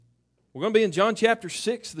We're going to be in John chapter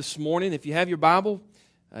 6 this morning. If you have your Bible,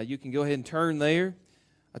 you can go ahead and turn there.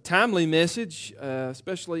 A timely message,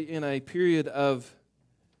 especially in a period of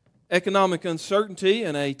economic uncertainty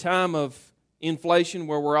and a time of inflation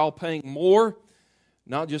where we're all paying more,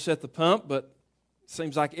 not just at the pump, but it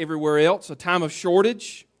seems like everywhere else, a time of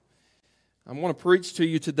shortage. I want to preach to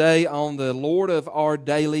you today on the Lord of our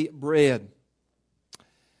daily bread.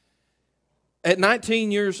 At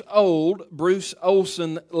 19 years old, Bruce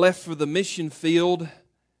Olson left for the mission field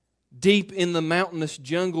deep in the mountainous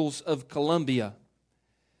jungles of Colombia.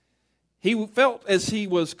 He felt as he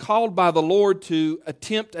was called by the Lord to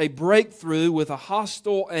attempt a breakthrough with a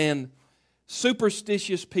hostile and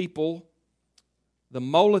superstitious people, the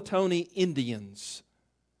Molotoni Indians,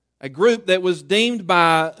 a group that was deemed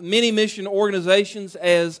by many mission organizations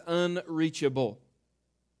as unreachable.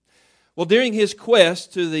 Well, during his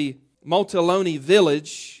quest to the Molotoni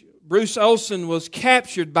village, Bruce Olson was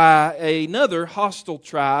captured by another hostile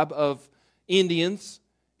tribe of Indians.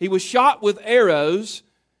 He was shot with arrows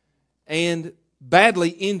and badly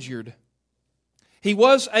injured. He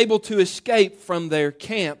was able to escape from their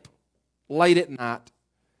camp late at night,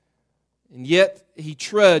 and yet he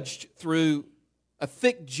trudged through a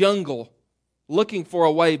thick jungle looking for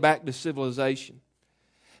a way back to civilization.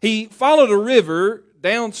 He followed a river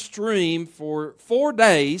downstream for 4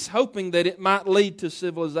 days, hoping that it might lead to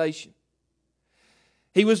civilization.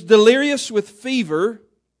 He was delirious with fever,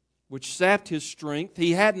 which sapped his strength.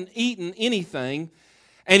 He hadn't eaten anything,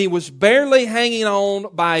 and he was barely hanging on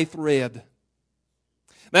by a thread.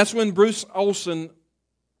 That's when Bruce Olson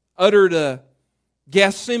uttered a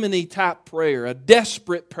Gethsemane-type prayer, a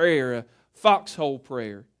desperate prayer, a foxhole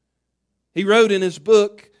prayer. He wrote in his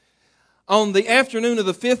book, "On the afternoon of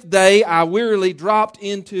the 5th day, I wearily dropped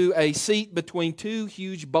into a seat between two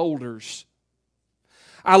huge boulders.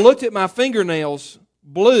 I looked at my fingernails,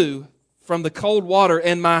 blue from the cold water,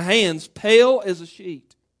 and my hands pale as a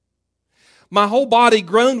sheet. My whole body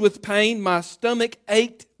groaned with pain. My stomach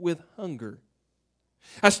ached with hunger.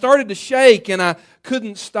 I started to shake and I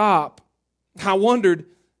couldn't stop. I wondered,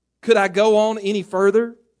 could I go on any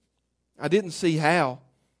further? I didn't see how.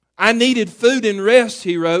 I needed food and rest,"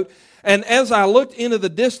 he wrote. "And as I looked into the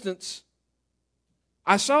distance,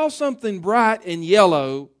 I saw something bright and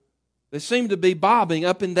yellow that seemed to be bobbing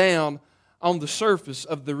up and down on the surface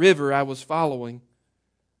of the river I was following.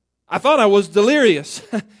 I thought I was delirious.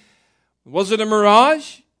 Was it a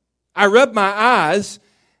mirage? I rubbed my eyes,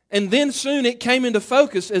 and then soon it came into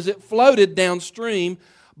focus as it floated downstream.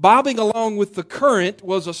 Bobbing along with the current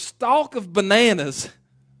was a stalk of bananas.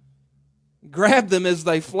 Grabbed them as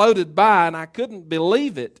they floated by, and I couldn't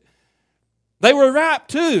believe it. They were ripe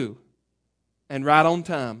too, and right on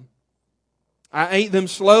time. I ate them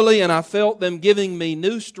slowly, and I felt them giving me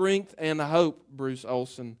new strength and hope," Bruce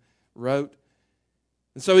Olson wrote.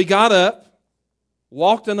 And so he got up,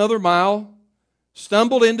 walked another mile,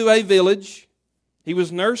 stumbled into a village. He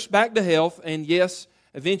was nursed back to health, and yes,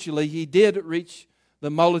 eventually he did reach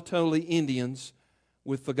the Molotoni Indians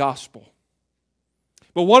with the gospel.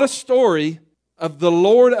 But what a story of the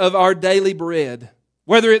Lord of our daily bread.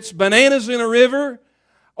 Whether it's bananas in a river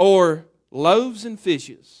or loaves and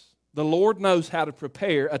fishes, the Lord knows how to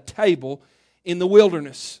prepare a table in the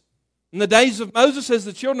wilderness. In the days of Moses, as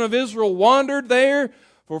the children of Israel wandered there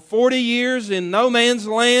for 40 years in no man's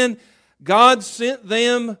land, God sent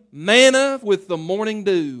them manna with the morning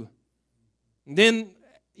dew. And then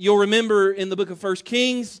you'll remember in the book of 1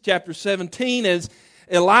 Kings, chapter 17, as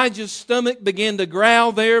Elijah's stomach began to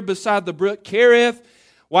growl there beside the brook Kerith,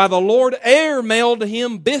 while the Lord air-mailed to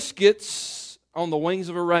him biscuits on the wings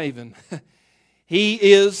of a raven. He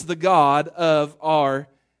is the God of our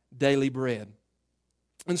daily bread.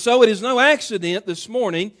 And so it is no accident this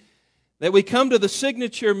morning that we come to the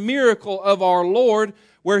signature miracle of our Lord,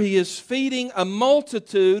 where He is feeding a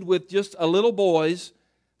multitude with just a little boy's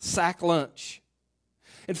sack lunch.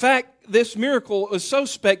 In fact, this miracle is so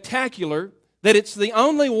spectacular that it's the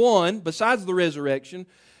only one, besides the resurrection,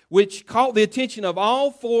 which caught the attention of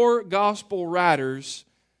all 4 gospel writers.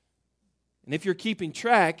 And if you're keeping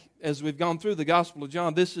track, as we've gone through the Gospel of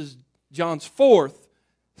John, this is John's 4th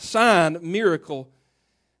sign miracle.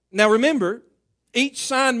 Now remember, each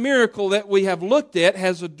sign miracle that we have looked at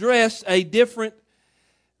has addressed a different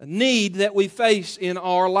need that we face in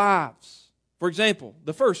our lives. For example,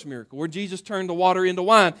 the first miracle, where Jesus turned the water into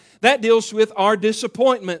wine, that deals with our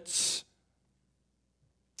disappointments.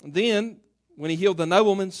 And then, when He healed the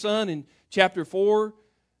nobleman's son in chapter 4,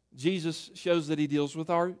 Jesus shows that He deals with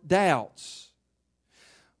our doubts.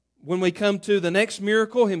 When we come to the next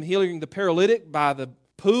miracle, Him healing the paralytic by the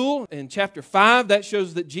pool in chapter 5. That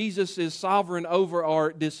shows that Jesus is sovereign over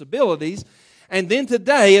our disabilities. And then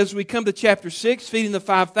today, as we come to chapter 6, feeding the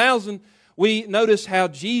 5,000, we notice how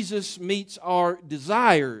Jesus meets our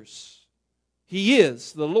desires. He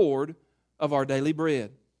is the Lord of our daily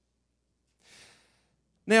bread.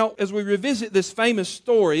 Now, as we revisit this famous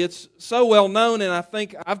story, it's so well known, and I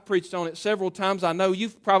think I've preached on it several times. I know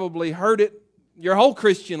you've probably heard it your whole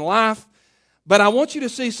Christian life, but I want you to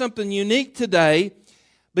see something unique today,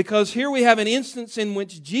 because here we have an instance in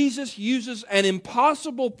which Jesus uses an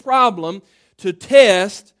impossible problem to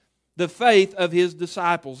test the faith of His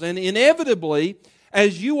disciples. And inevitably,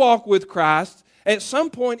 as you walk with Christ, at some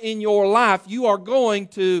point in your life, you are going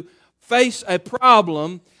to face a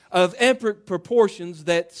problem of epic proportions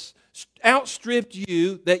that's outstripped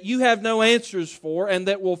you, that you have no answers for, and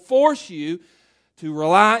that will force you to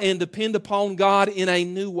rely and depend upon God in a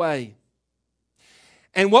new way.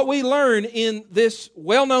 And what we learn in this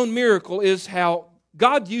well-known miracle is how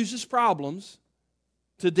God uses problems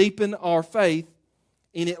to deepen our faith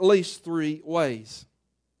in at least 3 ways.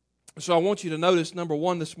 So I want you to notice, number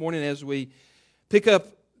 1 this morning as we pick up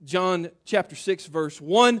John chapter 6, verse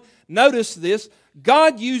 1. Notice this: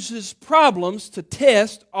 God uses problems to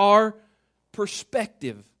test our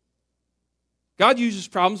perspective. God uses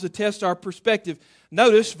problems to test our perspective.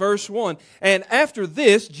 Notice verse 1. And after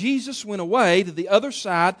this, Jesus went away to the other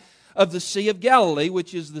side of the Sea of Galilee,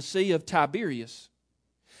 which is the Sea of Tiberias.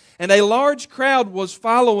 And a large crowd was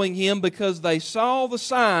following Him because they saw the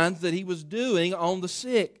signs that He was doing on the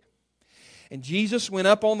sick. And Jesus went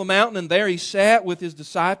up on the mountain, and there He sat with His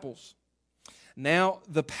disciples. Now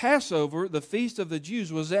the Passover, the feast of the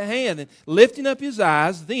Jews, was at hand. And lifting up His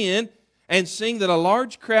eyes then, and seeing that a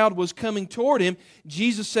large crowd was coming toward Him,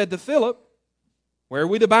 Jesus said to Philip, "Where are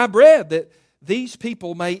we to buy bread that these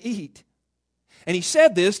people may eat?" And He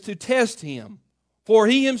said this to test Him, for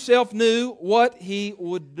He Himself knew what He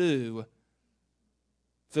would do.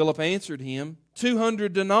 Philip answered Him,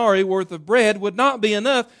 200 denarii worth of bread would not be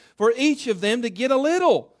enough for each of them to get a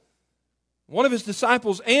little. One of His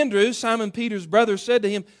disciples, Andrew, Simon Peter's brother, said to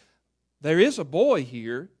Him, "There is a boy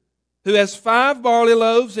here who has 5 barley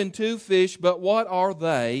loaves and 2 fish, but what are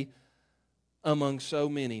they among so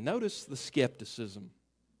many?" Notice the skepticism.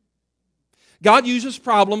 God uses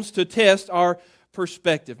problems to test our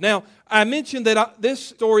perspective. Now, I mentioned that this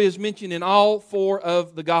story is mentioned in all 4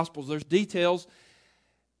 of the Gospels. There's details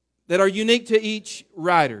that are unique to each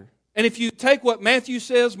writer. And if you take what Matthew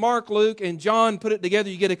says, Mark, Luke, and John, put it together,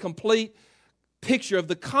 you get a complete picture of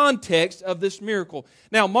the context of this miracle.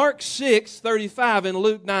 Now, Mark 6:35 and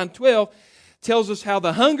Luke 9:12 tells us how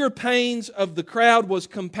the hunger pains of the crowd was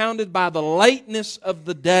compounded by the lateness of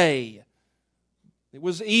the day. It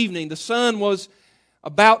was evening. The sun was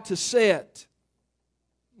about to set.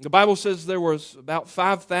 The Bible says there was about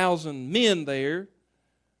 5,000 men there.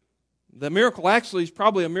 The miracle actually is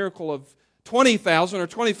probably a miracle of 20,000 or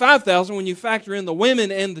 25,000 when you factor in the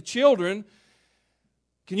women and the children.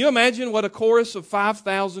 Can you imagine what a chorus of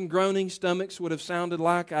 5,000 groaning stomachs would have sounded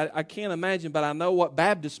like? I can't imagine, but I know what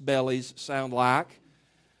Baptist bellies sound like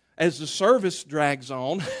as the service drags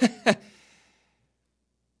on.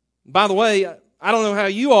 By the way, I don't know how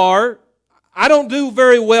you are. I don't do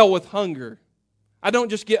very well with hunger. I don't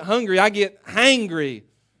just get hungry, I get hangry.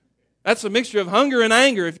 That's a mixture of hunger and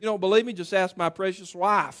anger. If you don't believe me, just ask my precious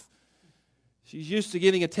wife. She's used to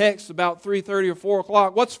getting a text about 3:30 or 4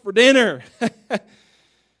 o'clock. "What's for dinner?"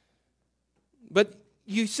 But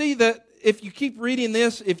you see that if you keep reading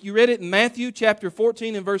this, if you read it in Matthew chapter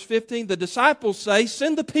 14 and verse 15, the disciples say,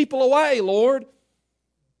 "Send the people away, Lord."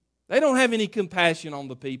 They don't have any compassion on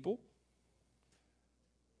the people.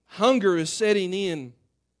 Hunger is setting in.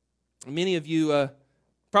 Many of you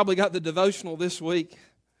probably got the devotional this week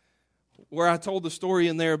where I told the story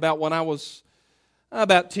in there about when I was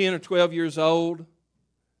about 10 or 12 years old,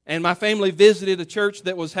 and my family visited a church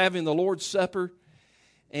that was having the Lord's Supper.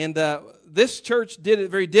 And this church did it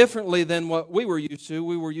very differently than what we were used to.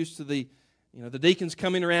 We were used to the deacons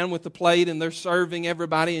coming around with the plate and they're serving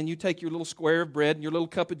everybody, and you take your little square of bread and your little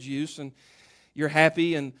cup of juice and you're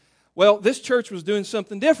happy. And well, this church was doing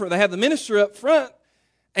something different. They had the minister up front,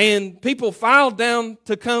 and people filed down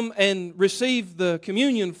to come and receive the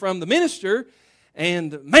communion from the minister.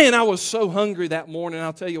 And man, I was so hungry that morning.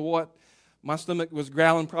 I'll tell you what, my stomach was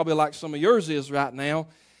growling probably like some of yours is right now.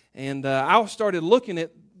 And I started looking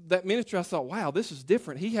at that minister. I thought, wow, this is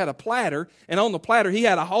different. He had a platter, and on the platter he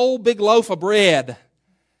had a whole big loaf of bread.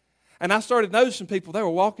 And I started noticing people, they were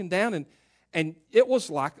walking down, and it was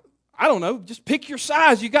like, I don't know, just pick your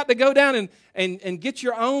size. You got to go down and get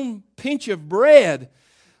your own pinch of bread.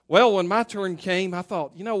 Well, when my turn came, I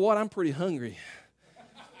thought, you know what, I'm pretty hungry.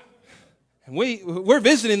 And we're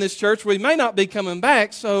visiting this church. We may not be coming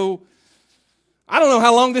back, so I don't know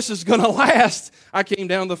how long this is going to last. I came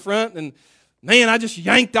down the front and, man, I just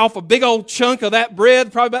yanked off a big old chunk of that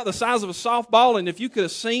bread, probably about the size of a softball. And if you could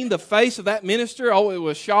have seen the face of that minister, oh, it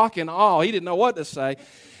was shock and awe. He didn't know what to say.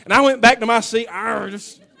 And I went back to my seat,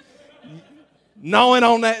 just gnawing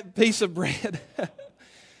on that piece of bread.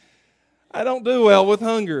 I don't do well with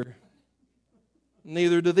hunger.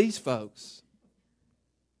 Neither do these folks.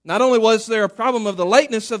 Not only was there a problem of the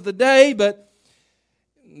lateness of the day, but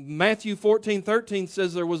Matthew 14:13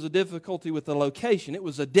 says there was a difficulty with the location. It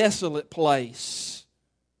was a desolate place.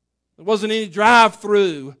 There wasn't any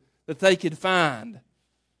drive-through that they could find.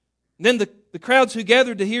 And then the crowds who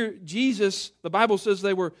gathered to hear Jesus, the Bible says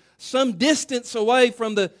they were some distance away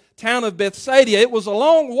from the town of Bethsaida. It was a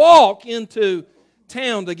long walk into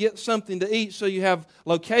town to get something to eat, so you have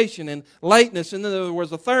location and lateness. And then there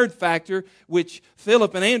was a third factor, which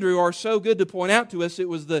Philip and Andrew are so good to point out to us. It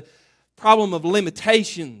was the problem of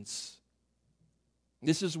limitations.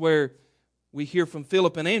 This is where we hear from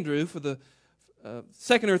Philip and Andrew for the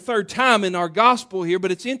second or third time in our gospel here,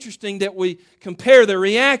 but it's interesting that we compare their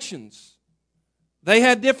reactions. They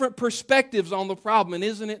had different perspectives on the problem, and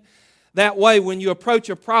isn't it that way when you approach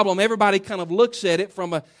a problem? Everybody kind of looks at it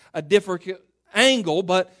from a different angle,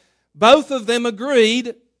 but both of them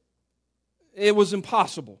agreed it was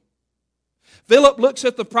impossible. Philip looks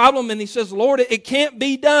at the problem and he says, Lord, it can't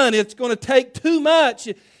be done. It's going to take too much.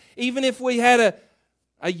 Even if we had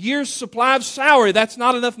a year's supply of celery, that's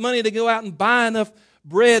not enough money to go out and buy enough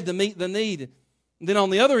bread to meet the need. And then on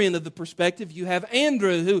the other end of the perspective, you have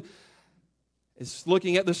Andrew, who is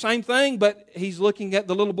looking at the same thing, but he's looking at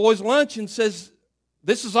the little boy's lunch and says,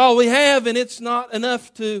 this is all we have and it's not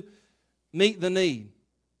enough to meet the need.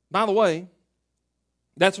 By the way,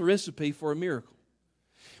 that's a recipe for a miracle.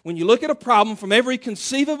 When you look at a problem from every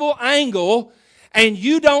conceivable angle and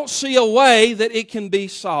you don't see a way that it can be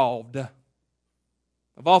solved.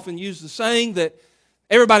 I've often used the saying that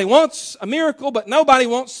everybody wants a miracle, but nobody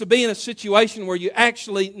wants to be in a situation where you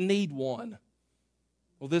actually need one.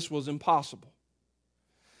 Well, this was impossible.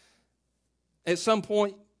 At some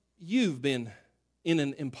point, you've been in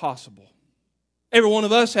an impossible. Every one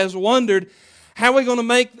of us has wondered, how are we going to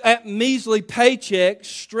make that measly paycheck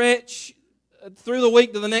stretch through the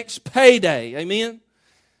week to the next payday? Amen?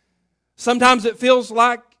 Sometimes it feels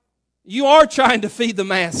like you are trying to feed the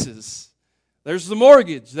masses. There's the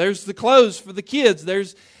mortgage. There's the clothes for the kids.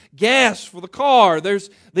 There's gas for the car. There's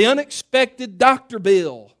the unexpected doctor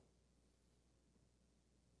bill.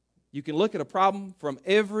 You can look at a problem from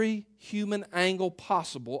every human angle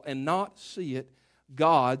possible and not see it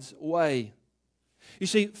God's way. You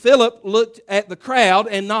see, Philip looked at the crowd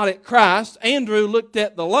and not at Christ. Andrew looked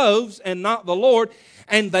at the loaves and not the Lord.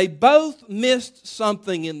 And they both missed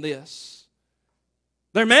something in this.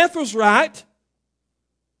 Their math was right,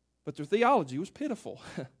 but their theology was pitiful.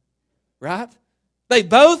 Right? They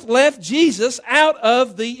both left Jesus out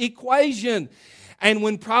of the equation. And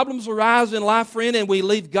when problems arise in life, friend, and we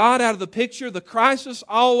leave God out of the picture, the crisis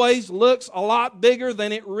always looks a lot bigger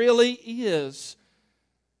than it really is.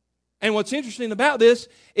 And what's interesting about this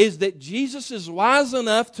is that Jesus is wise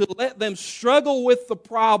enough to let them struggle with the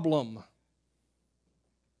problem.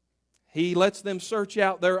 He lets them search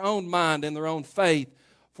out their own mind and their own faith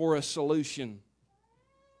for a solution.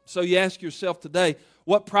 So you ask yourself today,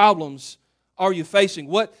 what problems are you facing?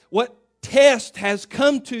 What test has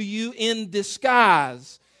come to you in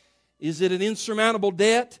disguise? Is it an insurmountable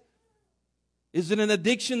debt? Is it an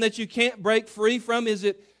addiction that you can't break free from? Is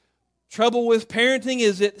it trouble with parenting?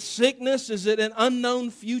 Is it sickness? Is it an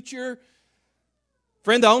unknown future?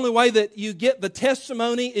 Friend, the only way that you get the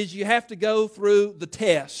testimony is you have to go through the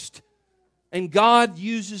test. And God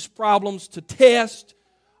uses problems to test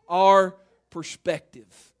our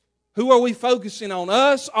perspective. Who are we focusing on?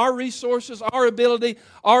 Us, our resources, our ability,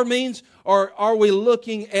 our means, or are we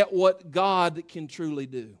looking at what God can truly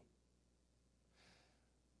do?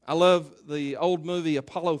 I love the old movie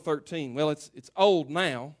Apollo 13. Well, it's old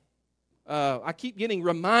now. I keep getting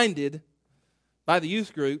reminded by the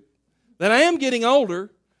youth group that I am getting older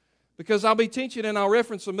because I'll be teaching and I'll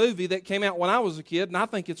reference a movie that came out when I was a kid and I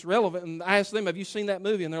think it's relevant. And I ask them, have you seen that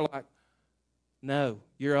movie? And they're like, no,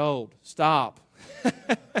 you're old. Stop.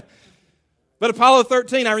 But Apollo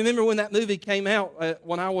 13, I remember when that movie came out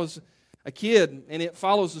when I was a kid, and it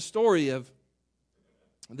follows the story of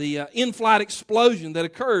the in-flight explosion that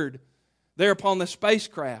occurred there upon the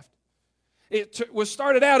spacecraft. It was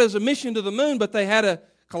started out as a mission to the moon, but they had a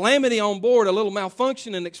calamity on board, a little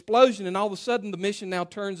malfunction, an explosion, and all of a sudden the mission now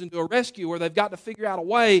turns into a rescue where they've got to figure out a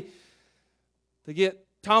way to get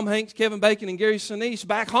Tom Hanks, Kevin Bacon, and Gary Sinise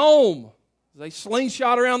back home They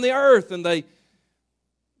slingshot around the earth and they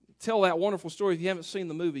tell that wonderful story. If you haven't seen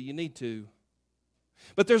the movie, you need to.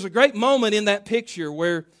 But there's a great moment in that picture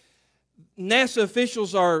where NASA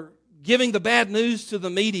officials are giving the bad news to the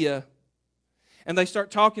media, and they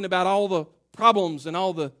start talking about all the problems and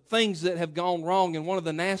all the things that have gone wrong. And one of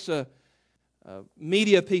the NASA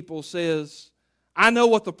media people says, "I know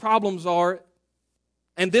what the problems are,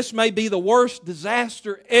 and this may be the worst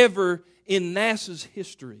disaster ever in NASA's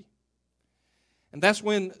history." And that's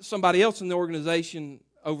when somebody else in the organization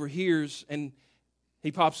overhears, and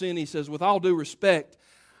he pops in and he says, "With all due respect,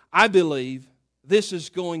 I believe this is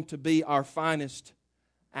going to be our finest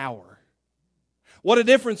hour." What a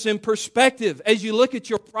difference in perspective. As you look at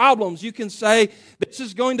your problems, you can say, this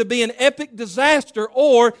is going to be an epic disaster,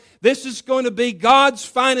 or this is going to be God's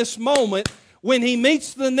finest moment when He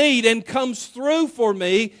meets the need and comes through for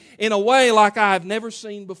me in a way like I've never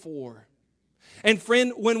seen before. And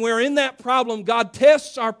friend, when we're in that problem, God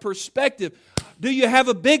tests our perspective. Do you have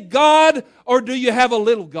a big God or do you have a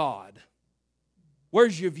little God?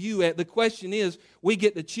 Where's your view at? The question is, we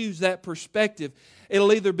get to choose that perspective.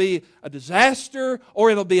 It'll either be a disaster or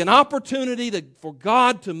it'll be an opportunity for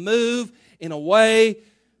God to move in a way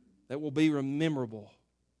that will be memorable.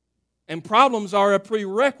 And problems are a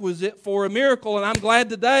prerequisite for a miracle. And I'm glad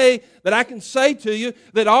today that I can say to you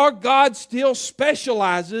that our God still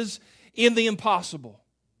specializes in the impossible.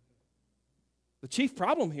 The chief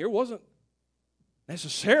problem here wasn't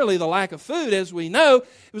necessarily the lack of food, as we know.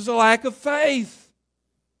 It was the lack of faith.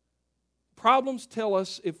 Problems tell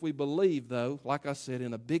us if we believe, though, like I said,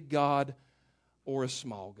 in a big God or a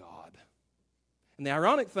small God. And the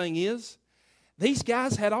ironic thing is, these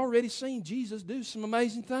guys had already seen Jesus do some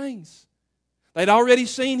amazing things. They'd already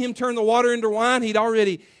seen Him turn the water into wine. He'd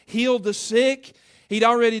already healed the sick. He'd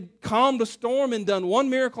already calmed the storm and done one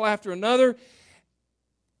miracle after another.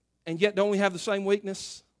 And yet, don't we have the same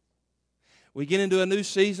weakness? We get into a new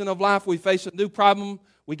season of life. We face a new problem.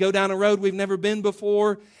 We go down a road we've never been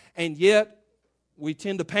before. And yet, we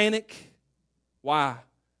tend to panic. Why?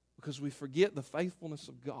 Because we forget the faithfulness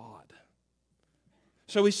of God.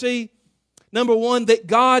 So we see, number one, that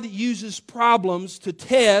God uses problems to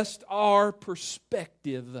test our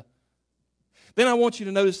perspective. Then I want you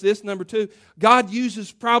to notice this, number two, God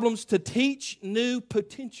uses problems to teach new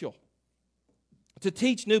potential. To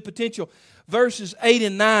teach new potential. Verses 8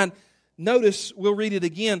 and 9, notice, we'll read it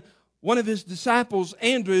again. One of His disciples,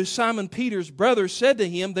 Andrew, Simon Peter's brother, said to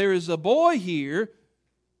Him, "There is a boy here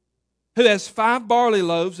who has 5 barley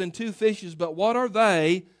loaves and 2 fishes, but what are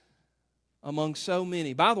they among so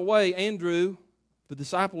many?" By the way, Andrew, the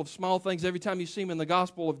disciple of small things, every time you see him in the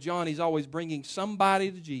Gospel of John, he's always bringing somebody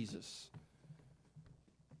to Jesus.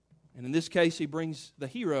 And in this case, he brings the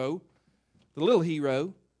hero, the little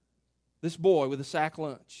hero, this boy with a sack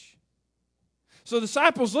lunch. So the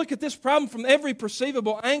disciples look at this problem from every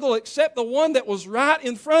perceivable angle except the one that was right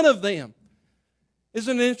in front of them.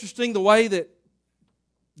 Isn't it interesting the way that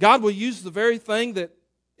God will use the very thing that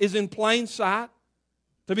is in plain sight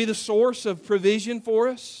to be the source of provision for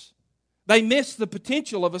us? They missed the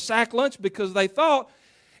potential of a sack lunch because they thought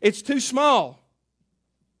it's too small.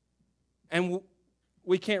 And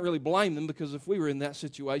we can't really blame them, because if we were in that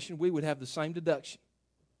situation, we would have the same deduction.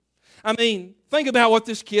 I mean, think about what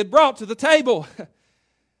this kid brought to the table.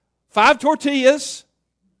 5 tortillas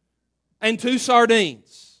and 2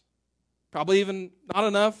 sardines. Probably even not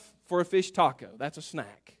enough for a fish taco. That's a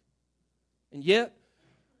snack. And yet,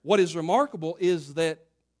 what is remarkable is that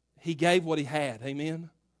he gave what he had. Amen?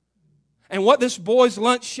 And what this boy's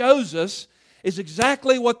lunch shows us is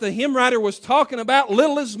exactly what the hymn writer was talking about.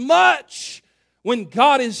 Little is much when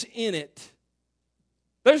God is in it.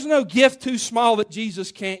 There's no gift too small that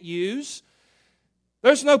Jesus can't use.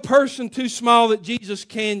 There's no person too small that Jesus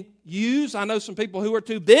can't use. I know some people who are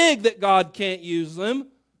too big that God can't use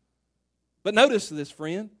them. But notice this,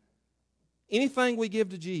 friend. Anything we give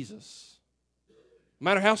to Jesus, no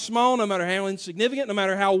matter how small, no matter how insignificant, no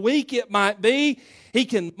matter how weak it might be, He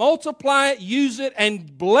can multiply it, use it,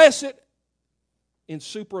 and bless it in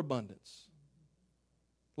superabundance.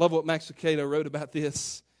 Love what Max Lucado wrote about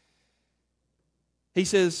this. He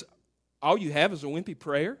says, all you have is a wimpy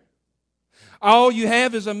prayer. All you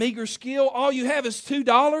have is a meager skill. All you have is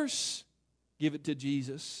 $2. Give it to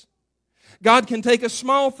Jesus. God can take a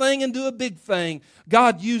small thing and do a big thing.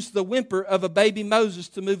 God used the whimper of a baby Moses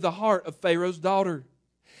to move the heart of Pharaoh's daughter.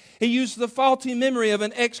 He used the faulty memory of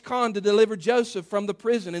an ex-con to deliver Joseph from the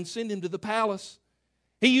prison and send him to the palace.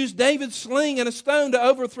 He used David's sling and a stone to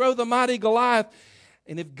overthrow the mighty Goliath.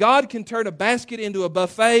 And if God can turn a basket into a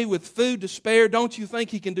buffet with food to spare, don't you think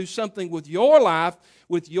He can do something with your life,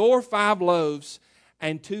 with your 5 loaves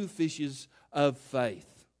and 2 fishes of faith.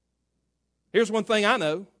 Here's one thing I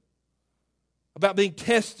know about being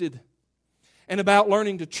tested and about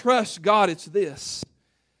learning to trust God. It's this: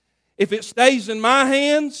 if it stays in my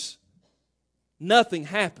hands, nothing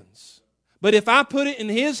happens. But if I put it in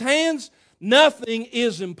His hands, nothing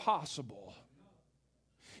is impossible.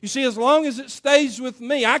 You see, as long as it stays with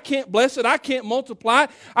me, I can't bless it, I can't multiply it,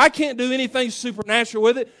 I can't do anything supernatural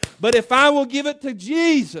with it. But if I will give it to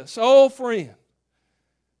Jesus, oh friend,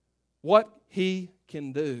 what He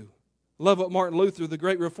can do. I love what Martin Luther, the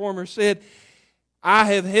great reformer, said: I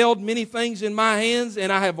have held many things in my hands,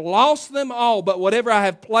 and I have lost them all, but whatever I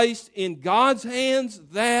have placed in God's hands,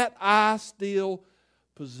 that I still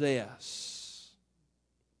possess.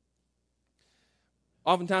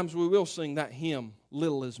 Oftentimes we will sing that hymn,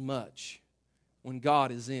 Little is Much, when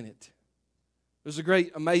God is in it. There's a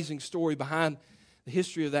great, amazing story behind the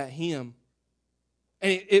history of that hymn.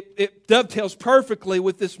 And it dovetails perfectly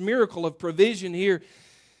with this miracle of provision here.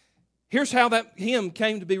 Here's how that hymn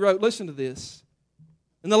came to be wrote. Listen to this.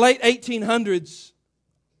 In the late 1800s,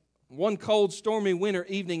 one cold, stormy winter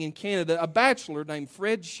evening in Canada, a bachelor named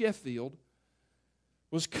Fred Sheffield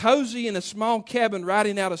was cozy in a small cabin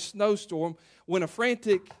riding out a snowstorm when a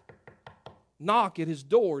frantic knock at his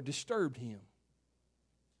door disturbed him.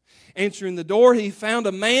 Answering the door, he found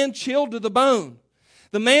a man chilled to the bone.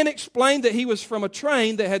 The man explained that he was from a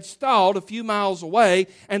train that had stalled a few miles away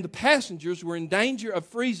and the passengers were in danger of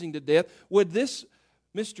freezing to death. Would this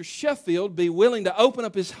Mr. Sheffield be willing to open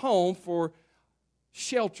up his home for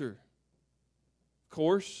shelter? Of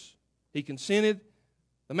course, he consented.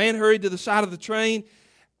 The man hurried to the side of the train,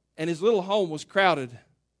 and his little home was crowded.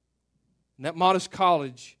 And that modest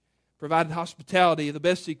cottage provided hospitality the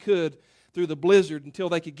best he could through the blizzard until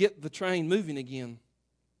they could get the train moving again.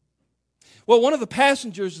 Well, one of the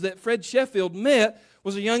passengers that Fred Sheffield met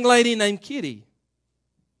was a young lady named Kitty.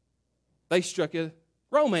 They struck a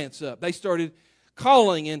romance up. They started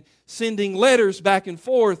calling and sending letters back and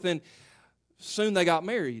forth, and soon they got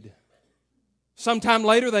married. Sometime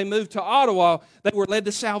later, they moved to Ottawa. They were led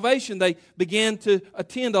to salvation. They began to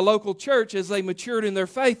attend a local church. As they matured in their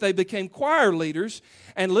faith, they became choir leaders,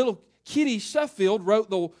 and little Kitty Sheffield wrote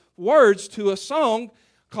the words to a song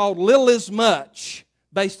called Little is Much,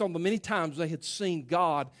 based on the many times they had seen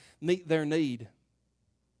God meet their need.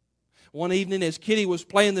 One evening, as Kitty was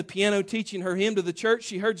playing the piano, teaching her hymn to the church,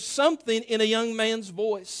 she heard something in a young man's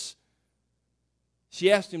voice.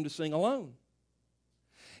 She asked him to sing alone.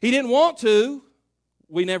 He didn't want to.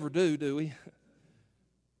 We never do we?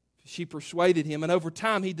 She persuaded him, and over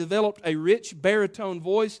time he developed a rich baritone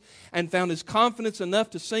voice and found his confidence enough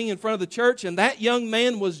to sing in front of the church, and that young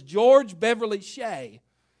man was George Beverly Shea,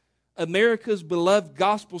 America's beloved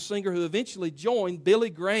gospel singer who eventually joined Billy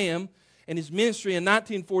Graham in his ministry in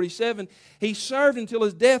 1947. He served until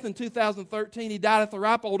his death in 2013. He died at the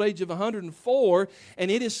ripe old age of 104,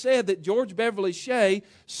 and it is said that George Beverly Shea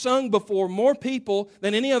sung before more people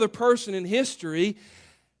than any other person in history,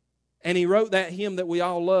 and he wrote that hymn that we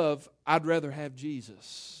all love, I'd Rather Have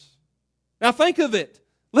Jesus. Now think of it.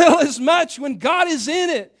 Little is much when God is in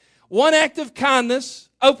it. One act of kindness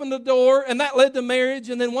opened the door, and that led to marriage,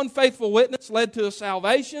 and then one faithful witness led to a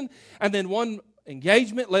salvation, and then one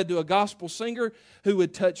engagement led to a gospel singer who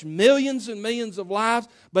would touch millions and millions of lives.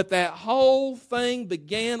 But that whole thing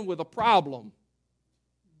began with a problem.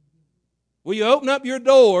 Will you open up your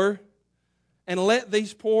door and let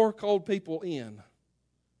these poor, cold people in?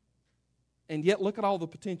 And yet look at all the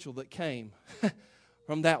potential that came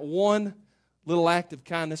from that one little act of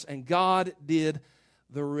kindness, and God did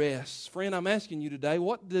the rest. Friend, I'm asking you today,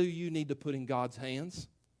 what do you need to put in God's hands?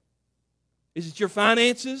 Is it your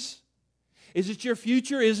finances? Is it your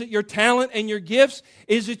future? Is it your talent and your gifts?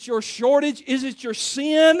 Is it your shortage? Is it your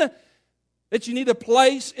sin that you need to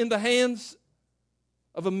place in the hands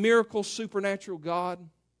of a miracle, supernatural God?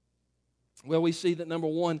 Well, we see that number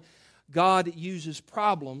one, God uses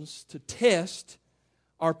problems to test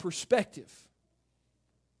our perspective.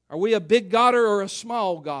 Are we a big Godder or a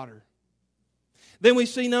small Godder? Then we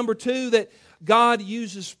see number two, that God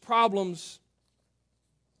uses problems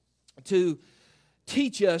to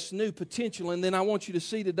teach us new potential. And then I want you to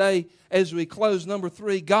see today, as we close, number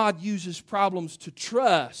three, God uses problems to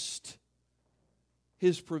trust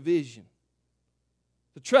His provision.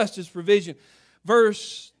 To trust His provision.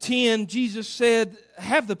 Verse 10, Jesus said,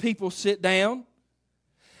 have the people sit down.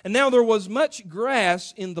 And now there was much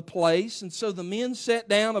grass in the place, and so the men sat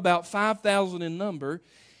down, about 5,000 in number.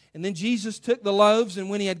 And then Jesus took the loaves, and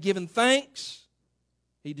when He had given thanks,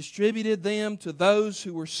 He distributed them to those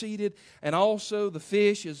who were seated, and also the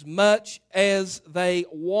fish as much as they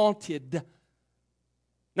wanted.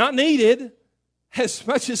 Not needed, as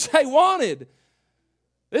much as they wanted.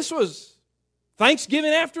 This was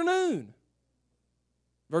Thanksgiving afternoon.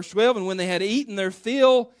 Verse 12, and when they had eaten their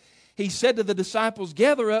fill, He said to the disciples,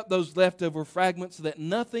 gather up those leftover fragments that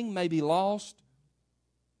nothing may be lost.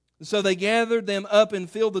 And so they gathered them up and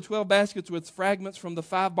filled the 12 baskets with fragments from the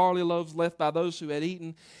 5 barley loaves left by those who had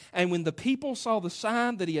eaten. And when the people saw the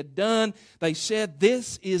sign that He had done, they said,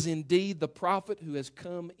 this is indeed the prophet who has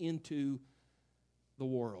come into the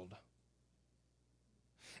world.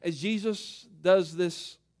 As Jesus does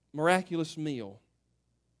this miraculous meal,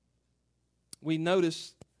 we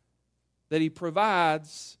notice that He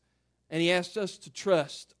provides, and He asks us to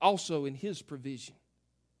trust also in His provision.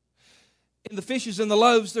 In the fishes and the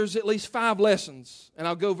loaves, there's at least 5 lessons, and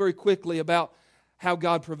I'll go very quickly about how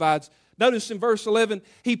God provides. Notice in verse 11,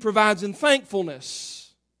 He provides in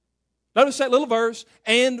thankfulness. Notice that little verse,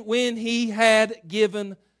 and when He had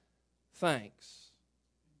given thanks.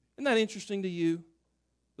 Isn't that interesting to you?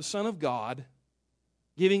 The Son of God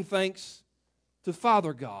giving thanks to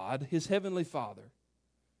Father God, His Heavenly Father.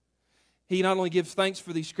 He not only gives thanks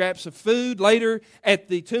for these scraps of food, later at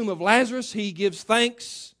the tomb of Lazarus, He gives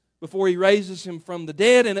thanks before He raises him from the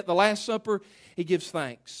dead, and at the Last Supper, He gives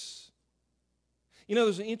thanks. You know,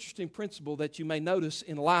 there's an interesting principle that you may notice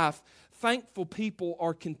in life. Thankful people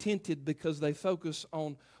are contented because they focus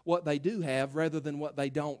on what they do have rather than what they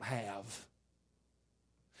don't have.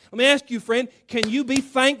 Let me ask you, friend, can you be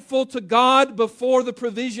thankful to God before the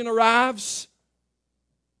provision arrives?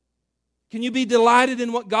 Can you be delighted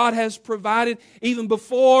in what God has provided even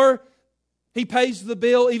before He pays the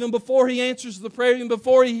bill, even before He answers the prayer, even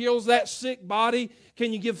before He heals that sick body?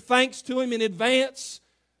 Can you give thanks to Him in advance?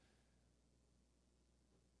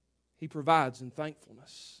 He provides in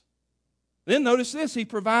thankfulness. Then notice this, He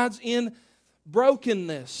provides in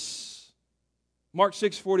brokenness. Mark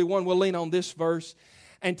 6:41, we'll lean on this verse.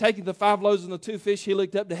 And taking the 5 loaves and the 2 fish, He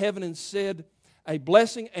looked up to heaven and said a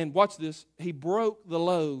blessing. And watch this, He broke the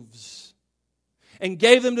loaves and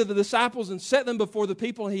gave them to the disciples and set them before the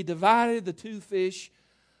people. And He divided the 2 fish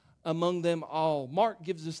among them all. Mark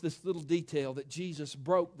gives us this little detail that Jesus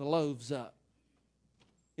broke the loaves up.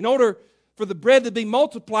 In order for the bread to be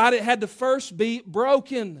multiplied, it had to first be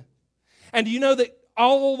broken. And do you know that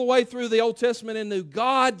all the way through the Old Testament and New,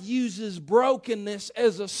 God uses brokenness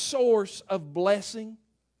as a source of blessing?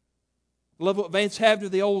 I love what Vance Havner,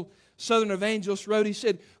 the old Southern evangelist, wrote. He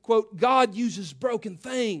said, quote, God uses broken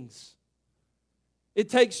things. It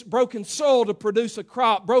takes broken soil to produce a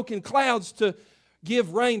crop, broken clouds to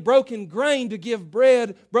give rain, broken grain to give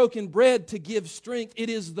bread, broken bread to give strength. It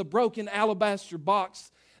is the broken alabaster box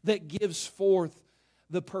that gives forth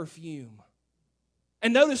the perfume.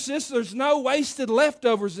 And notice this, there's no wasted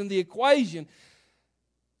leftovers in the equation.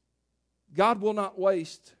 God will not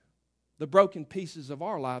waste the broken pieces of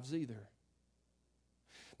our lives either.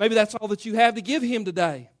 Maybe that's all that you have to give Him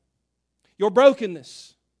today. Your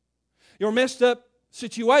brokenness, your messed up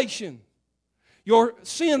situation, your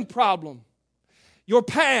sin problem, your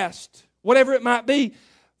past, whatever it might be.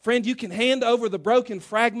 Friend, you can hand over the broken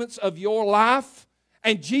fragments of your life,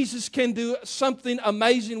 and Jesus can do something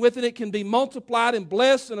amazing with it. It can be multiplied and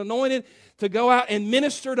blessed and anointed to go out and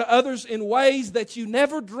minister to others in ways that you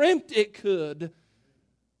never dreamt it could.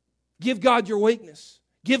 Give God your weakness.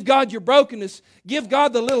 Give God your brokenness. Give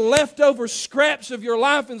God the little leftover scraps of your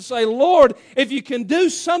life and say, Lord, if you can do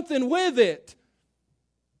something with it,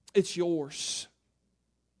 it's yours.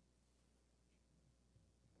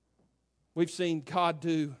 We've seen God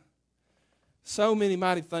do so many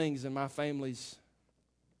mighty things in my family's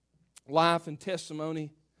life and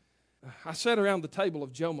testimony. I sat around the table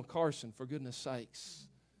of Joe McCarson, for goodness sakes.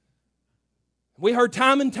 We heard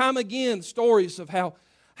time and time again stories of how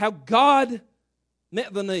God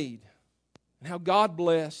met the need and how God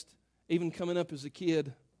blessed, even coming up as a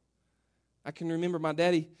kid. I can remember my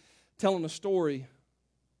daddy telling a story.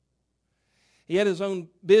 He had his own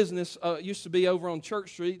business, used to be over on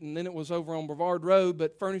Church Street, and then it was over on Brevard Road,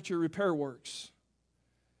 but Furniture Repair Works.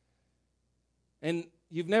 And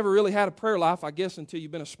you've never really had a prayer life, I guess, until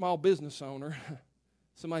you've been a small business owner.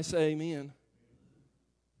 Somebody say amen.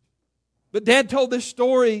 But Dad told this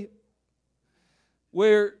story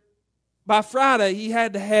where by Friday he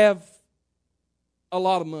had to have a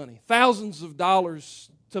lot of money, thousands of dollars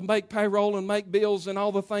to make payroll and make bills and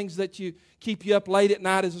all the things that you keep you up late at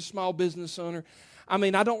night as a small business owner. I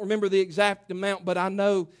mean, I don't remember the exact amount, but I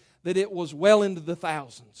know that it was well into the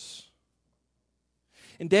thousands.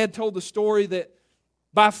 And Dad told the story that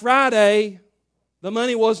by Friday, the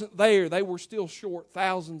money wasn't there. They were still short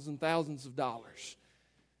thousands and thousands of dollars.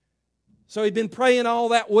 So he'd been praying all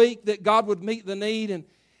that week that God would meet the need,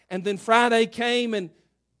 and then Friday came, and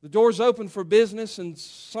The doors opened for business, and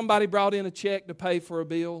somebody brought in a check to pay for a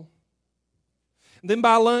bill. And then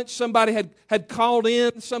by lunch, somebody had called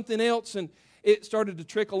in something else, and it started to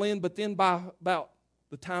trickle in. But then by about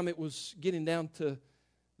the time it was getting down to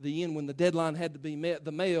the end, when the deadline had to be met,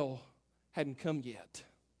 the mail hadn't come yet.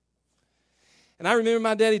 And I remember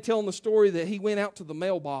my daddy telling the story that he went out to the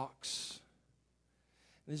mailbox.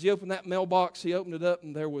 And as he opened that mailbox, he opened it up,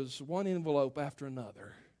 and there was one envelope after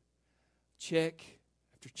another. Check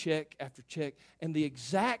after check after check. And the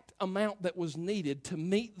exact amount that was needed to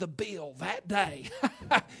meet the bill that day.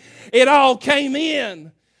 It all came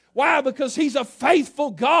in. Why? Because He's a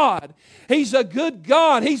faithful God. He's a good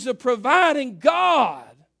God. He's a providing God.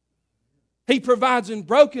 He provides in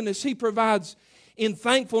brokenness. He provides in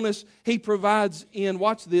thankfulness. He provides in,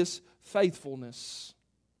 watch this, faithfulness.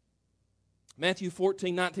 Matthew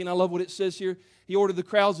 14:19, I love what it says here. He ordered the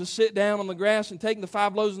crowds to sit down on the grass, and taking the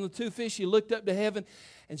 5 loaves and the 2 fish, He looked up to heaven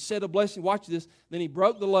and said a blessing. Watch this. Then He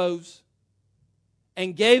broke the loaves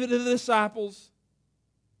and gave it to the disciples,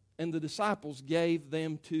 and the disciples gave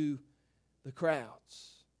them to the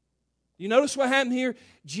crowds. You notice what happened here?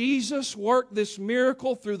 Jesus worked this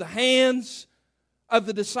miracle through the hands of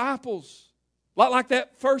the disciples. A lot like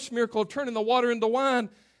that first miracle of turning the water into wine.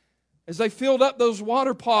 As they filled up those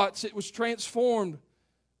water pots, it was transformed.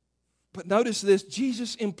 But notice this,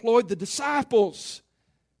 Jesus employed the disciples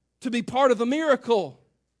to be part of the miracle.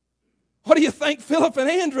 What do you think Philip and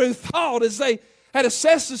Andrew thought as they had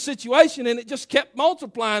assessed the situation, and it just kept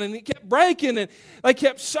multiplying and it kept breaking and they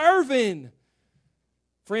kept serving?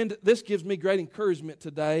 Friend, this gives me great encouragement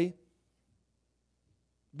today,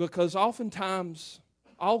 because oftentimes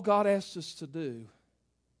all God asks us to do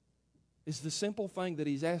is the simple thing that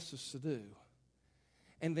He's asked us to do.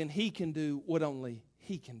 And then He can do what only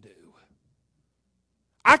He can do.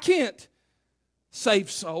 I can't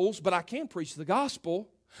save souls, but I can preach the gospel.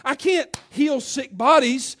 I can't heal sick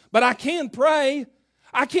bodies, but I can pray.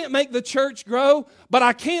 I can't make the church grow, but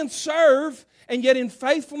I can serve. And yet in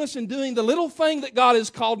faithfulness in doing the little thing that God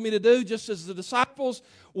has called me to do, just as the disciples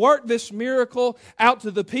worked this miracle out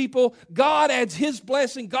to the people, God adds His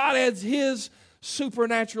blessing, God adds His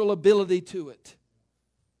supernatural ability to it.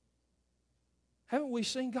 Haven't we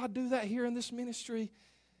seen God do that here in this ministry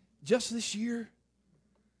just this year?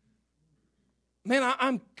 Man,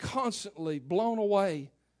 I'm constantly blown away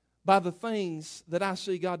by the things that I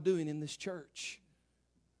see God doing in this church.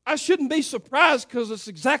 I shouldn't be surprised, because it's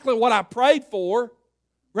exactly what I prayed for,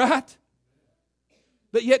 right?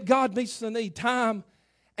 But yet God meets the need time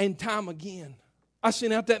and time again. I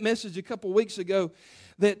sent out that message a couple weeks ago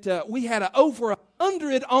that we had over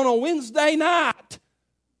 100 on a Wednesday night.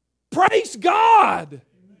 Praise God!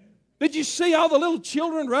 Did you see all the little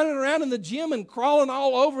children running around in the gym and crawling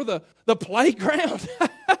all over the playground?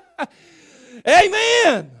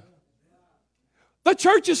 Amen! The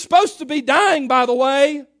church is supposed to be dying, by the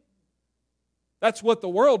way. That's what the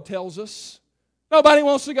world tells us. Nobody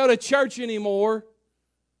wants to go to church anymore.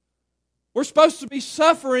 We're supposed to be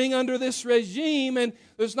suffering under this regime, and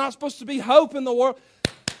there's not supposed to be hope in the world.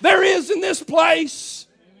 There is in this place,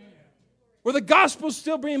 where the gospel is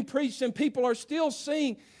still being preached and people are still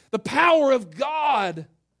seeing the power of God.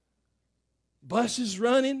 Buses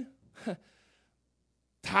running,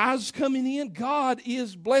 tithes coming in. God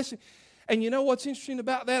is blessing. And you know what's interesting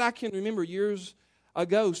about that? I can remember years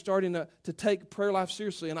ago starting to take prayer life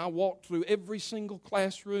seriously, and I walked through every single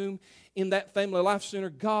classroom in that Family Life Center.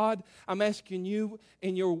 God, I'm asking You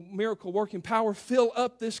in Your miracle working power, fill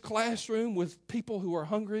up this classroom with people who are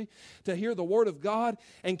hungry to hear the Word of God.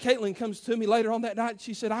 And Caitlin comes to me later on that night, and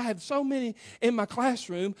she said, I had so many in my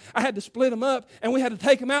classroom, I had to split them up, and we had to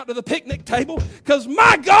take them out to the picnic table, because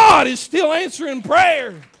my God is still answering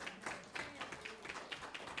prayer.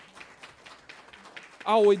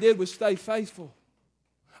 All we did was stay faithful.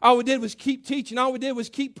 All we did was keep teaching. All we did was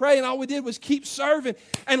keep praying. All we did was keep serving.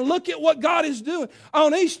 And look at what God is doing.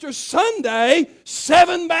 On Easter Sunday,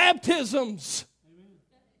 7 baptisms.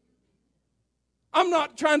 I'm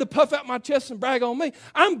not trying to puff out my chest and brag on me.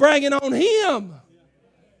 I'm bragging on Him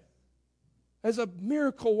as a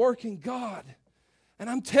miracle-working God. And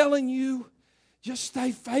I'm telling you, just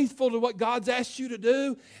stay faithful to what God's asked you to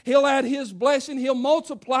do. He'll add His blessing. He'll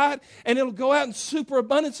multiply it. And it'll go out in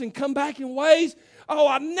superabundance and come back in ways, oh,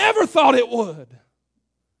 I never thought it would.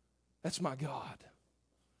 That's my God.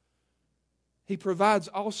 He provides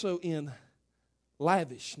also in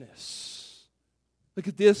lavishness. Look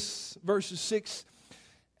at this, verses 6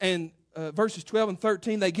 and verses 12 and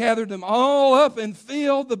 13. They gathered them all up and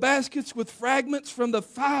filled the baskets with fragments from the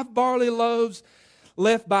 5 barley loaves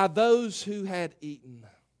left by those who had eaten.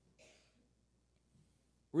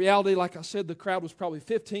 Reality, like I said, the crowd was probably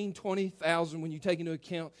 15,000, 20,000 when you take into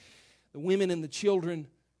account the women and the children.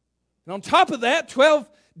 And on top of that, 12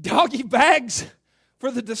 doggy bags for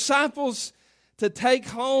the disciples to take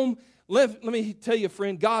home. Let me tell you,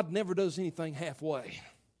 friend, God never does anything halfway.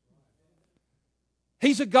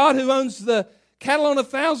 He's a God who owns the cattle on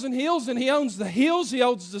 1,000 hills, and He owns the hills, He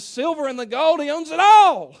owns the silver and the gold, He owns it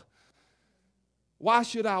all. Why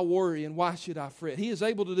should I worry and why should I fret? He is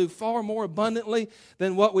able to do far more abundantly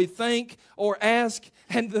than what we think or ask.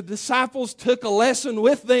 And the disciples took a lesson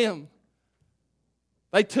with them.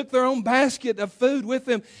 They took their own basket of food with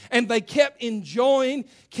them, and they kept enjoying,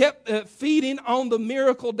 kept feeding on the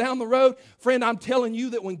miracle down the road. Friend, I'm telling you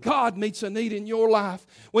that when God meets a need in your life,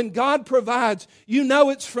 when God provides, you know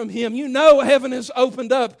it's from Him. You know heaven has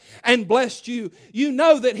opened up and blessed you. You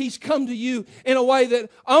know that He's come to you in a way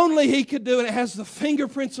that only He could do, and it has the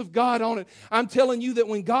fingerprints of God on it. I'm telling you that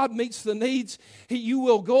when God meets the needs, you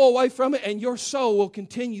will go away from it, and your soul will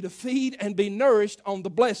continue to feed and be nourished on the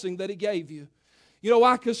blessing that He gave you. You know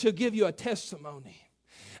why? Because He'll give you a testimony.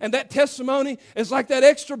 And that testimony is like that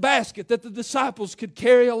extra basket that the disciples could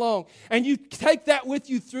carry along. And you take that with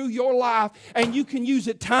you through your life, and you can use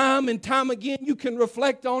it time and time again. You can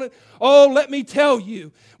reflect on it. Oh, let me tell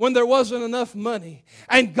you, when there wasn't enough money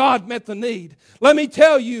and God met the need. Let me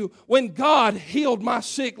tell you, when God healed my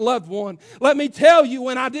sick loved one. Let me tell you,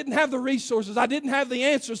 when I didn't have the resources, I didn't have the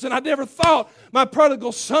answers, and I never thought my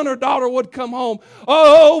prodigal son or daughter would come home.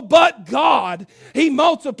 Oh, but God, He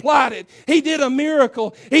multiplied it. He did a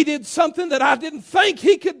miracle. He did something that I didn't think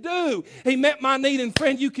He could do. He met my need, and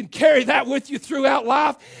friend, you can carry that with you throughout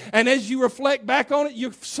life. And as you reflect back on it,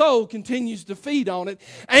 your soul continues to feed on it.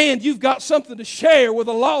 And you've got something to share with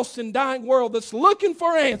a lost and dying world that's looking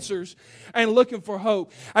for answers and looking for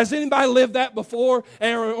hope. Has anybody lived that before?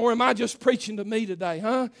 Or am I just preaching to me today,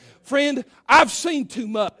 huh? Friend, I've seen too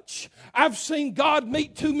much. I've seen God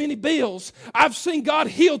meet too many bills. I've seen God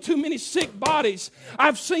heal too many sick bodies.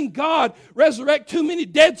 I've seen God resurrect too many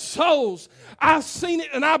dead souls. I've seen it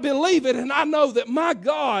and I believe it, and I know that my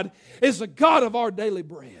God is the God of our daily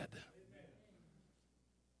bread.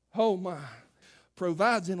 Oh my.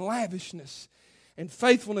 Provides in lavishness and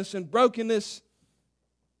faithfulness and brokenness.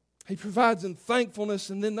 He provides in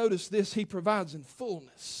thankfulness, and then notice this, He provides in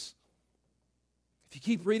fullness. If you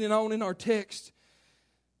keep reading on in our text,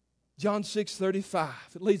 John 6:35,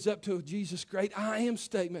 it leads up to Jesus' great I am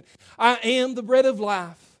statement. I am the bread of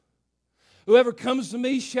life. Whoever comes to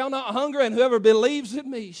me shall not hunger, and whoever believes in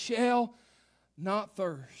me shall not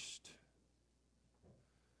thirst.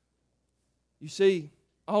 You see,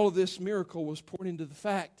 all of this miracle was poured into the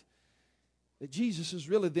fact that Jesus is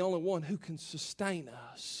really the only one who can sustain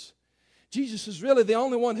us. Jesus is really the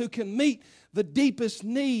only one who can meet the deepest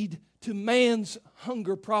need to man's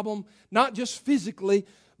hunger problem, not just physically,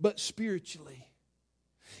 but spiritually.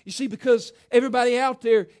 You see, because everybody out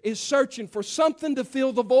there is searching for something to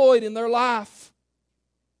fill the void in their life.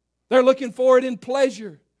 They're looking for it in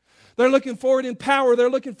pleasure. They're looking for it in power. They're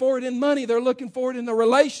looking for it in money. They're looking for it in a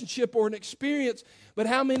relationship or an experience. But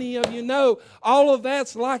how many of you know all of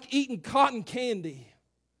that's like eating cotton candy?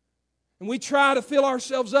 And we try to fill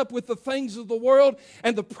ourselves up with the things of the world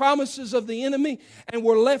and the promises of the enemy, and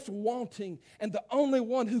we're left wanting. And the only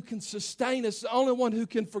one who can sustain us, the only one who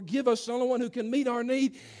can forgive us, the only one who can meet our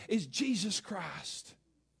need is Jesus Christ.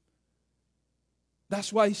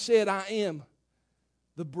 That's why He said, I am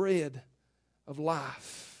the bread of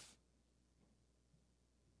life.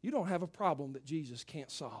 You don't have a problem that Jesus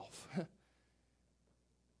can't solve.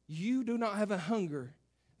 You do not have a hunger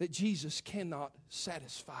that Jesus cannot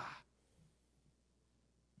satisfy.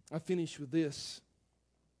 I finish with this.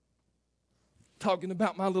 Talking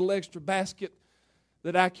about my little extra basket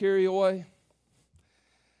that I carry away.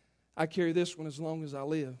 I carry this one as long as I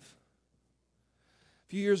live. A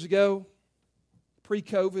few years ago,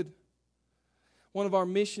 pre-COVID, one of our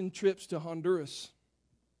mission trips to Honduras.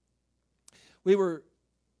 We were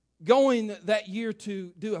going that year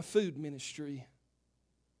to do a food ministry.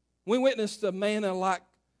 We witnessed a manna-like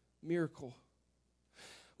miracle.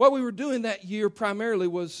 What we were doing that year primarily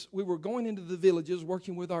was we were going into the villages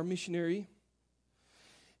working with our missionary,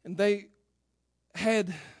 and they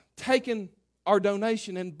had taken our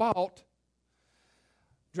donation and bought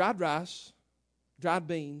dried rice, dried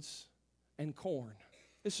beans, and corn.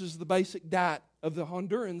 This is the basic diet of the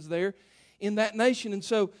Hondurans there in that nation. And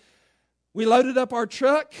so we loaded up our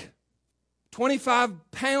truck,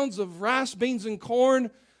 25 pounds of rice, beans, and corn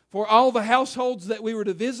for all the households that we were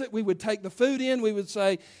to visit. We would take the food in. We would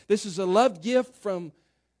say, this is a loved gift from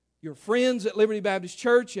your friends at Liberty Baptist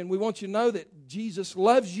Church, and we want you to know that Jesus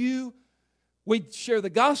loves you. We'd share the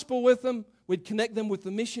gospel with them. we'd connect them with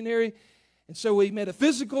the missionary. And so we met a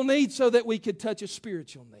physical need so that we could touch a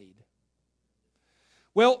spiritual need.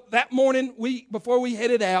 Well, that morning, before we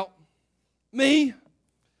headed out, me,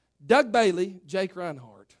 Doug Bailey, Jake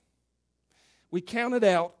Reinhardt, we counted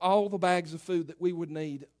out all the bags of food that we would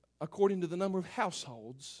need according to the number of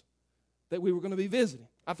households that we were going to be visiting.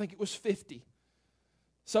 I think it was 50.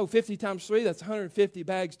 So 50 times 3, that's 150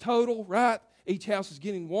 bags total, right? Each house is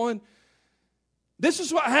getting one. This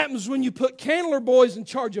is what happens when you put Candler boys in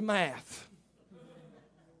charge of math.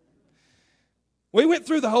 We went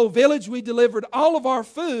through the whole village. We delivered all of our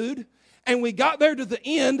food, and we got there to the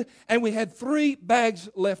end, and we had 3 bags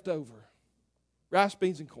left over. Rice,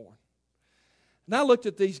 beans, and corn. And I looked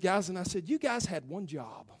at these guys, and I said, you guys had one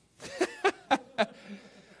job.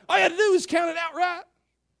 All you had to do was count it out right.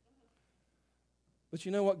 But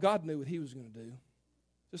you know what? God knew what He was going to do.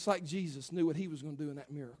 Just like Jesus knew what He was going to do in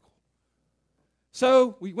that miracle.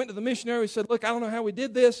 So we went to the missionary. We said, look, I don't know how we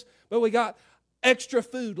did this, but we got extra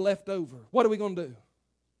food left over. What are we going to do?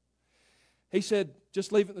 He said,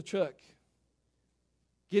 just leave it in the truck.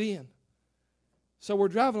 Get in. So we're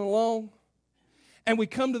driving along, and we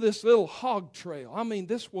come to this little hog trail. I mean,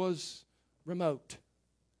 this was remote.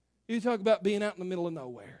 You talk about being out in the middle of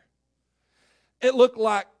nowhere. It looked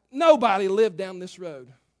like nobody lived down this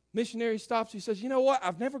road. Missionary stops. He says, you know what?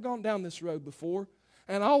 I've never gone down this road before,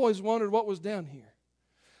 and I always wondered what was down here.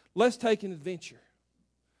 Let's take an adventure.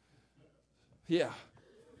 Yeah.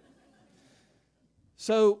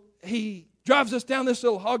 So he drives us down this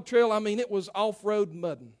little hog trail. I mean, it was off-road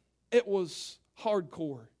mudding. It was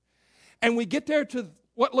hardcore. And we get there to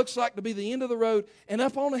what looks like to be the end of the road, and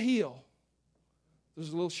up on a hill, there's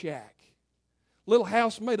a little shack. Little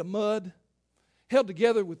house made of mud, held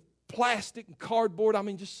together with plastic and cardboard. I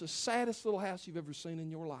mean, just the saddest little house you've ever seen in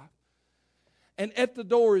your life. And at the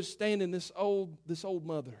door is standing this old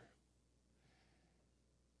mother.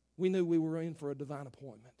 We knew we were in for a divine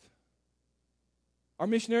appointment. Our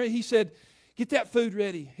missionary, he said, get that food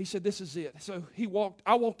ready. He said, this is it. So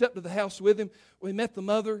I walked up to the house with him. We met the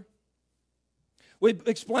mother. We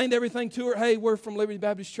explained everything to her. Hey, we're from Liberty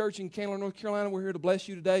Baptist Church in Candler, North Carolina. We're here to bless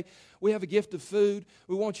you today. We have a gift of food.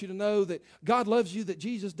 We want you to know that God loves you, that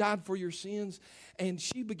Jesus died for your sins. And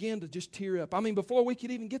she began to just tear up. I mean, before we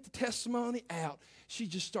could even get the testimony out, she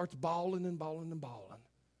just starts bawling and bawling and bawling.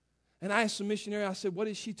 And I asked the missionary, I said, what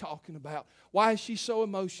is she talking about? Why is she so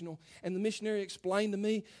emotional? And the missionary explained to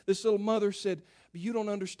me, this little mother said, but you don't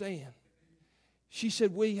understand. She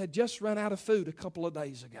said, we had just run out of food a couple of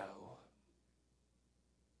days ago.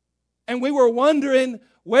 And we were wondering,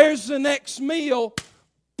 where's the next meal?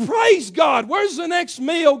 Praise God, where's the next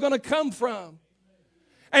meal going to come from?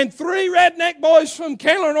 And 3 redneck boys from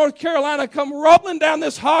Candler, North Carolina come rolling down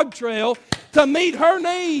this hog trail to meet her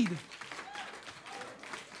need.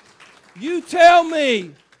 You tell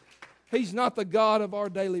me He's not the God of our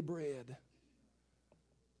daily bread.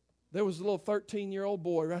 There was a little 13-year-old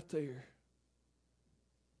boy right there.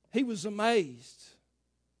 He was amazed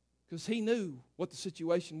because he knew what the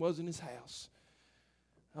situation was in his house.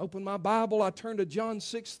 I opened my Bible. I turned to John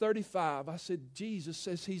 6:35. I said, Jesus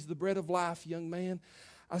says He's the bread of life, young man.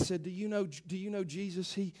 I said, do you know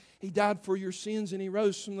Jesus? He died for your sins and He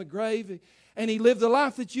rose from the grave and He lived the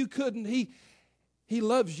life that you couldn't. He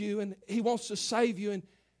loves you and He wants to save you.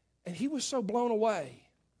 And he was so blown away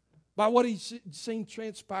by what he'd seen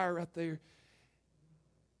transpire right there.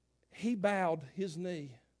 He bowed his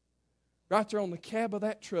knee right there on the cab of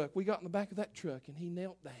that truck. We got in the back of that truck and he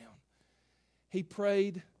knelt down. He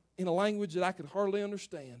prayed in a language that I could hardly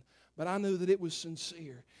understand, but I knew that it was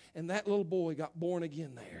sincere. And that little boy got born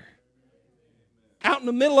again there. Out in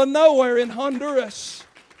the middle of nowhere in Honduras.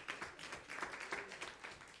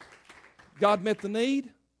 God met the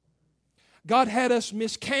need. God had us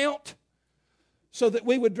miscount so that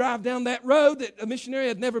we would drive down that road that a missionary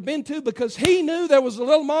had never been to because he knew there was a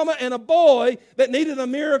little mama and a boy that needed a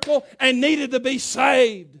miracle and needed to be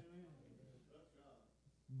saved.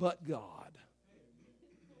 But God.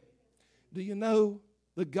 Do you know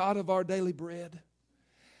the God of our daily bread?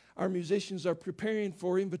 Our musicians are preparing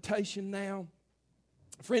for invitation now.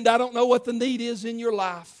 Friend, I don't know what the need is in your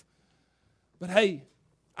life, but hey,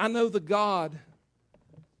 I know the God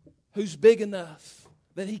who's big enough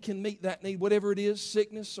that He can meet that need, whatever it is,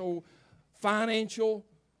 sickness or financial,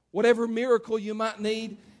 whatever miracle you might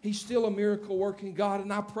need, He's still a miracle-working God.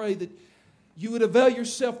 And I pray that you would avail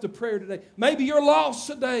yourself to prayer today. Maybe you're lost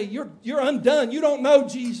today. You're undone. You don't know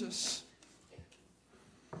Jesus.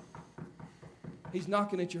 He's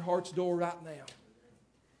knocking at your heart's door right now.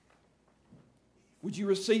 Would you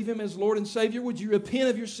receive Him as Lord and Savior? Would you repent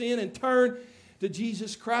of your sin and turn to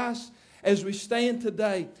Jesus Christ? As we stand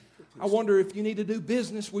today, I wonder if you need to do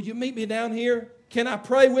business. Will you meet me down here? Can I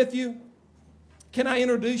pray with you? Can I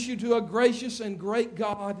introduce you to a gracious and great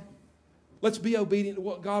God? Let's be obedient to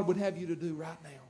what God would have you to do right now.